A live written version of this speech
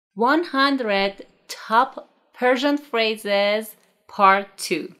100 top Persian phrases, part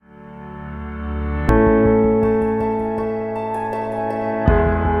 2.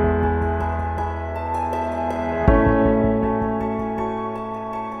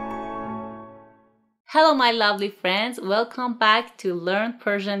 Hello my lovely friends, welcome back to Learn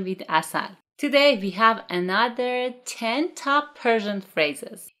Persian with Asal. Today we have another 10 top Persian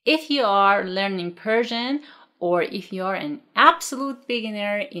phrases. If you are learning Persian or if you are an absolute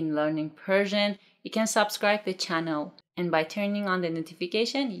beginner in learning Persian, you can subscribe the channel, and by turning on the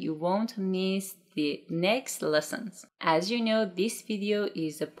notification you won't miss the next lessons. As you know, this video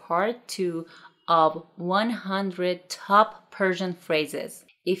is a part 2 of 100 top Persian phrases.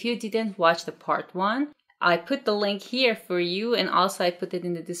 If you didn't watch the part 1, I put the link here for you, and also I put it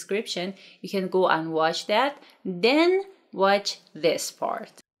in the description. You can go and watch that, then watch this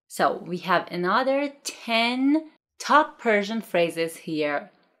part. So we have another 10 top Persian phrases here.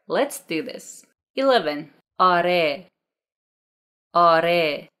 Let's do this. 11. Are.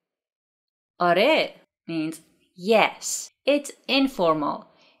 Are. Are means yes. It's informal.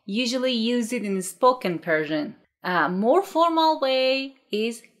 Usually use it in spoken Persian. A more formal way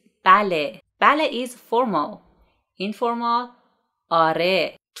is bale. Bale is formal. Informal,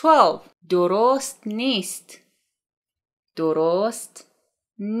 are. 12. درست نیست. درست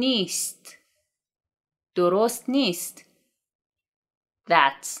نیست. درست نیست.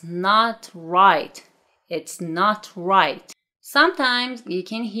 That's not right. It's not right. Sometimes you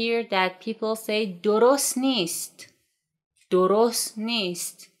can hear that people say درست نیست. درست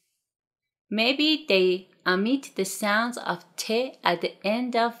نیست. Maybe they omit the sounds of t at the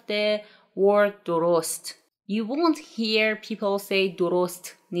end of the word درست. You won't hear people say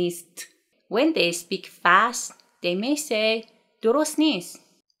درست نیست. When they speak fast, they may say درست نیست.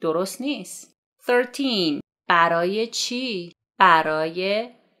 درست نیست. 13. برای چی؟ برای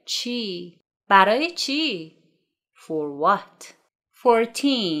چی؟ برای چی؟ For what?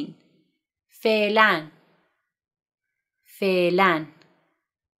 14. فعلا. فعلا.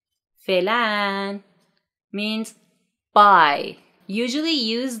 فعلا means bye. Usually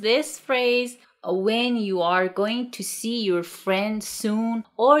use this phrase when you are going to see your friend soon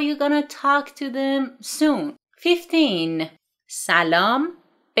or you're gonna talk to them soon. 15. سلام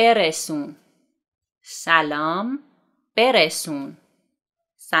برسون. سلام برسون.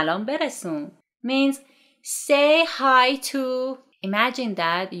 سلام برسون means say hi to. Imagine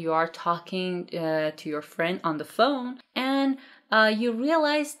that you are talking to your friend on the phone and you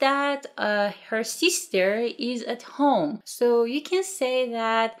realize that her sister is at home. So you can say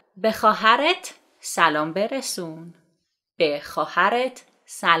that به خواهرت سلام برسون. به خواهرت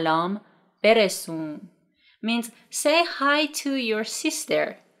سلام برسون means say hi to your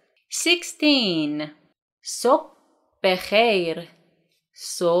sister. 16. صبح بخیر.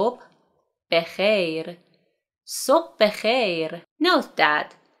 صبح بخیر. صبح بخیر. Note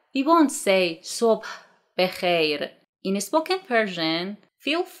that we won't say صبح بخیر. In spoken Persian,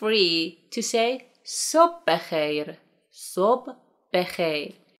 feel free to say صبح بخیر. صبح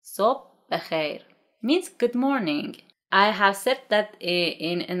بخیر. صبح بخیر means good morning. I have said that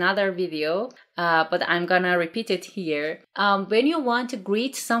in another video, but I'm gonna repeat it here. When you want to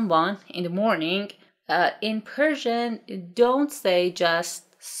greet someone in the morning, in Persian, don't say just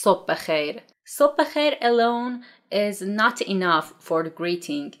صبح بخیر. صبح بخیر alone is not enough for the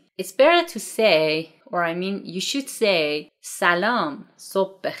greeting. It's better to say, or I mean, you should say salam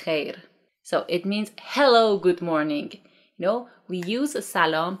صبح بخیر. So it means hello, good morning. You know, we use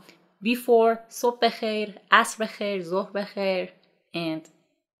salam before صبح بخیر, عصر بخیر, ظهر بخیر, and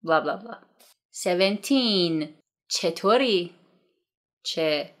blah blah blah. 17. چطوری?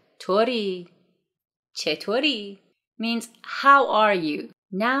 چطوری? چطوری means how are you?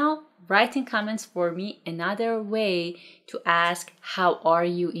 Now write in comments for me another way to ask how are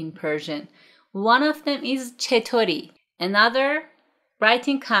you in Persian. One of them is چطوری. Another, write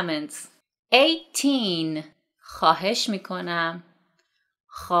in comments. 18. خواهش میکنم.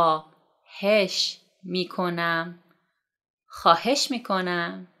 خواهش میکنم. خواهش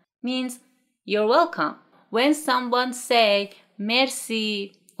میکنم means you're welcome. When someone say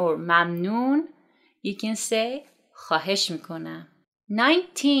merci or ممنون, you can say خواهش میکنم.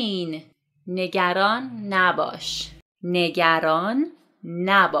 19. نگران نباش. نگران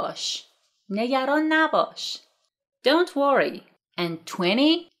نباش. نگران نباش. Don't worry. And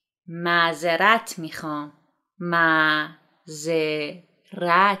 20. معذرت میخوام. معذرت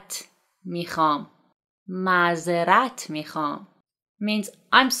میخوام. معذرت میخوام means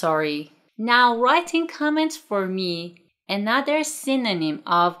I'm sorry. Now write in comments for me another synonym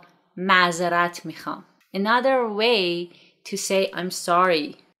of معذرت میخوام. Another way to say I'm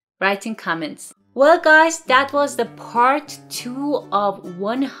sorry. write in comments. Well guys, that was the part 2 of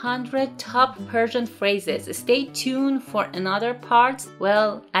 100 top Persian phrases. Stay tuned for another part.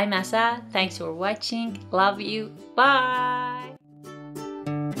 Well, I'm Asal. Thanks for watching. Love you. Bye.